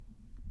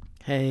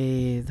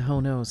Hey, who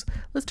knows?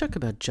 Let's talk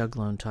about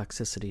juglone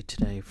toxicity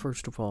today.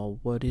 First of all,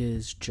 what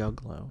is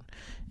juglone?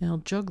 Now,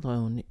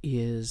 juglone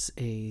is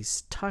a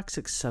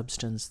toxic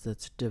substance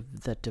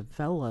that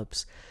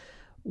develops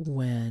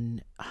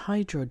when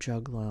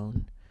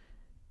hydrojuglone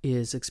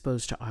is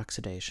exposed to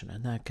oxidation,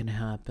 and that can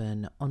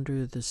happen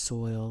under the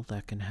soil,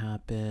 that can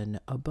happen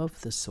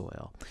above the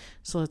soil.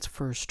 So let's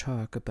first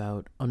talk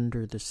about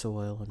under the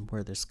soil and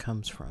where this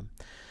comes from.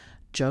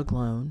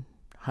 Juglone,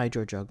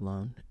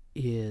 hydrojuglone,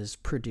 is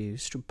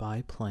produced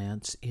by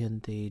plants in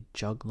the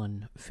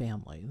juglone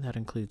family. That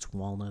includes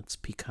walnuts,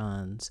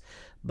 pecans,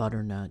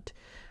 butternut,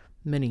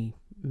 many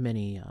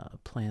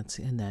plants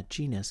in that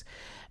genus.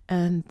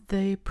 And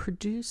they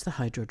produce the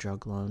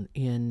hydrojuglone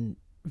in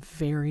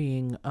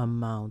varying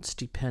amounts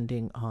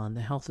depending on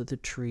the health of the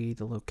tree,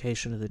 the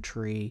location of the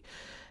tree,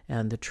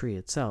 and the tree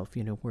itself,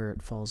 where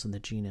it falls in the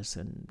genus.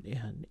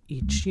 And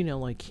each,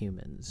 like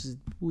humans,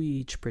 we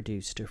each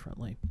produce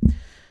differently.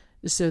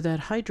 So that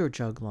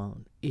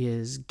hydrojuglone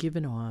is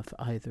given off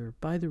either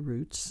by the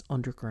roots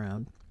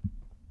underground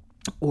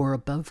or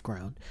above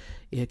ground.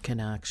 It can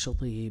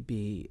actually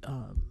be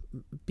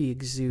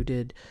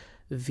exuded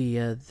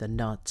via the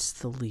nuts,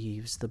 the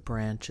leaves, the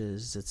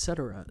branches,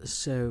 etc.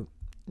 So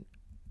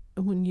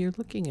when you're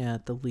looking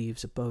at the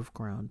leaves above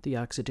ground, the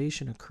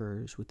oxidation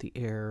occurs with the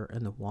air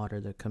and the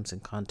water that comes in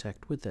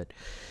contact with it.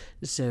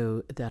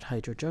 So that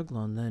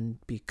hydrojuglone then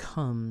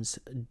becomes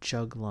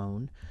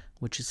juglone,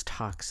 which is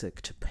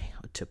toxic to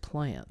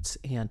plants.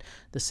 And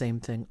the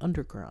same thing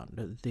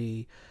underground.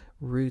 The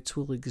roots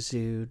will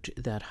exude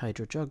that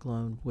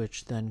hydrojuglone,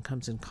 which then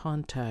comes in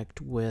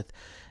contact with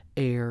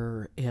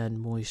air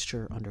and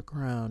moisture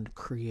underground,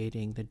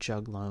 creating the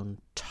juglone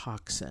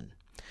toxin.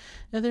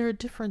 Now, there are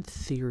different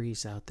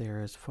theories out there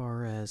as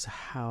far as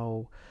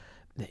how,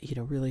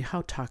 really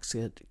how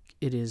toxic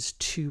it is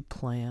to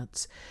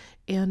plants.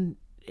 And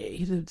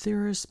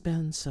there has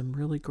been some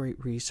really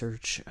great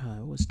research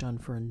was done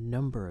for a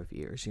number of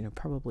years,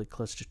 probably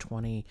close to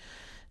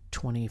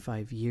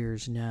 25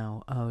 years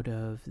now, out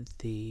of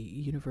the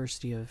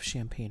University of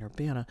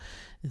Champaign-Urbana,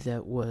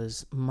 that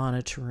was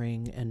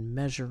monitoring and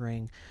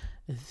measuring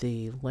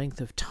the length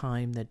of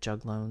time that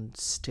juglone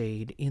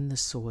stayed in the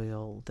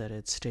soil, that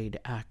it stayed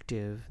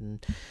active,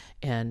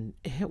 and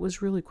it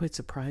was really quite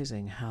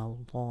surprising how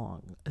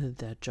long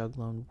that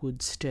juglone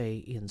would stay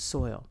in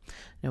soil.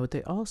 Now, what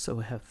they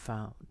also have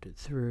found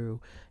through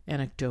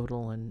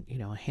anecdotal and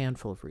a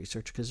handful of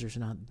research, because there's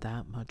not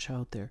that much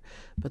out there,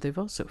 but they've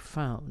also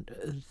found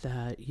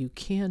that you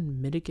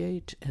can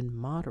mitigate and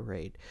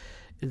moderate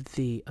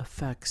the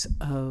effects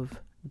of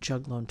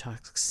juglone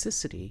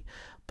toxicity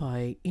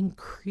by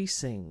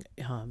increasing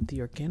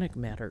the organic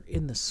matter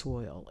in the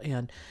soil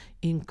and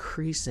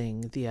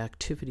increasing the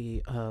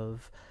activity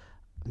of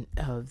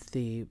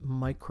the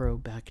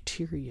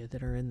microbacteria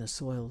that are in the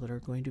soil that are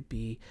going to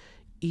be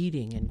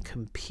eating and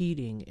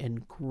competing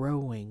and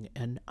growing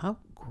and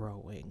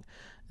outgrowing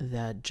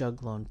that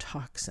juglone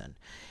toxin.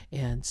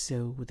 And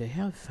so they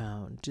have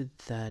found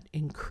that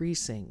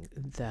increasing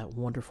that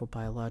wonderful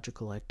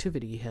biological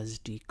activity has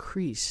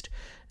decreased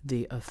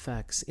the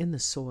effects in the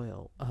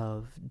soil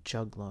of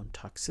juglone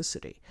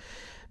toxicity.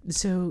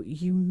 So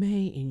you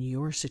may, in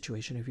your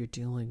situation, if you're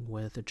dealing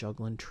with a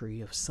juglone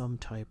tree of some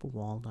type,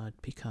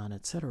 walnut, pecan,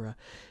 etc.,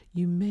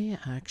 you may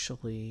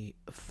actually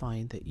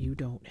find that you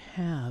don't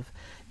have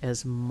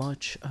as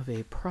much of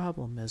a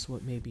problem as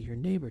what maybe your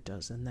neighbor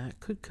does, and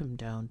that could come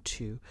down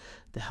to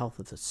the health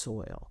of the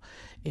soil.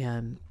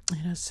 And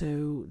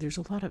so there's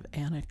a lot of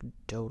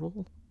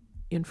anecdotal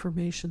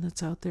information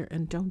that's out there,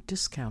 and don't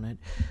discount it,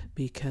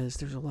 because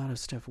there's a lot of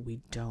stuff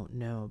we don't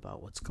know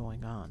about what's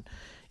going on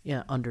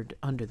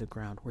under the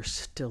ground. We're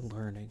still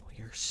learning.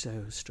 We are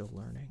still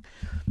learning.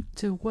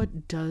 So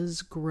what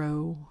does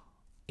grow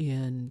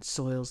in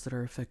soils that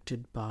are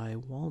affected by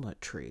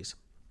walnut trees?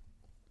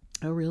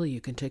 Really,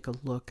 you can take a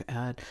look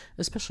at,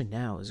 especially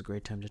now is a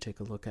great time to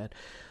take a look at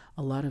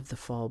a lot of the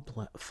fall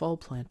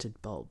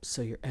planted bulbs.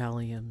 So your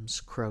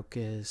alliums,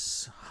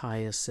 crocus,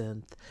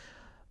 hyacinth,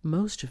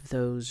 most of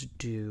those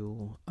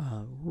do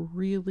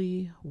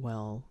really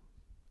well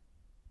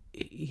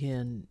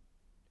in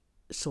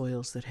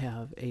soils that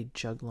have a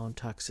juglone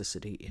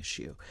toxicity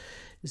issue.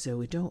 So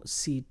we don't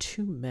see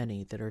too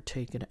many that are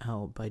taken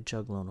out by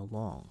juglone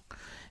alone.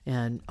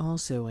 And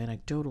also,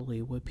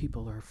 anecdotally, what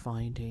people are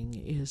finding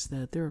is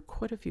that there are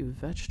quite a few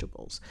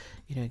vegetables.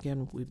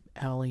 Again, with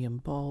allium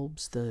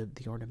bulbs, the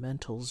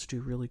ornamentals do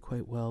really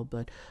quite well,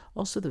 but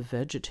also the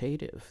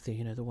vegetative,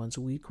 the ones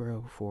we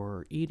grow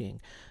for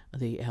eating,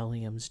 the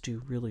alliums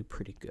do really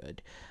pretty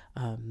good.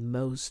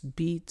 Most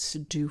beets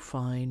do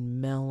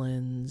fine,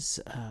 melons,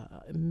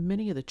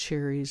 many of the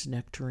cherries,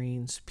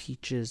 nectarines,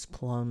 peaches,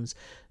 plums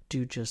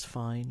do just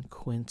fine.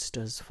 Quince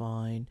does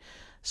fine.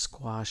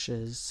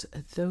 Squashes,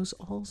 those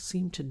all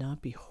seem to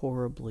not be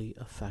horribly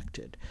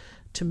affected.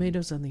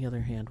 Tomatoes, on the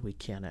other hand, we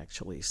can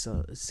actually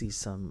see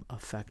some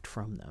effect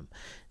from them.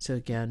 So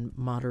again,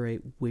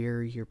 moderate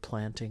where you're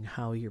planting,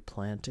 how you're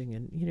planting,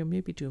 and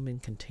maybe do them in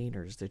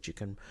containers that you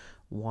can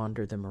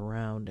wander them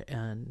around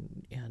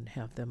and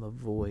have them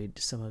avoid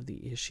some of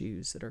the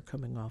issues that are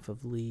coming off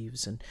of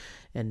leaves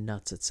and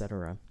nuts,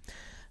 etc.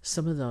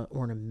 Some of the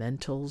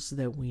ornamentals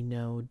that we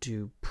know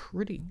do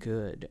pretty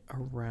good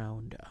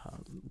around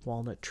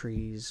walnut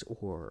trees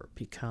or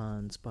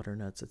pecans,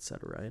 butternuts,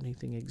 etc.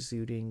 Anything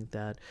exuding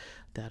that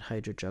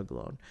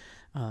hydrojuglone.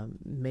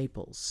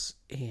 Maples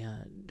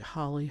and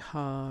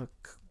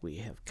hollyhock. We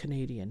have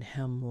Canadian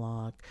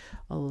hemlock.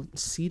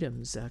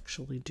 Sedums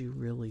actually do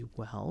really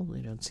well.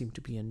 They don't seem to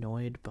be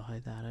annoyed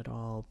by that at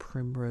all.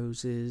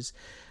 Primroses,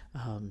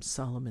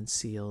 Solomon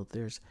seal.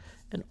 There's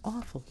an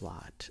awful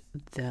lot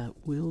that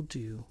will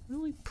do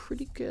really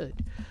pretty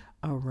good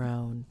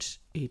around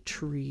a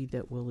tree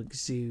that will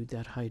exude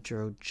that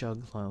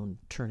hydrojuglone,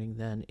 turning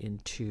then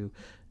into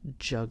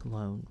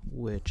juglone,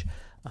 which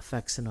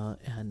affects in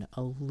an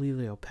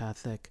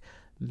allelopathic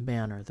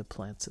manner the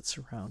plants that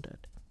surround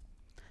it.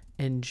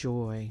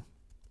 Enjoy.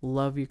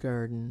 Love your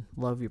garden.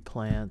 Love your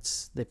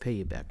plants. They pay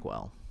you back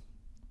well.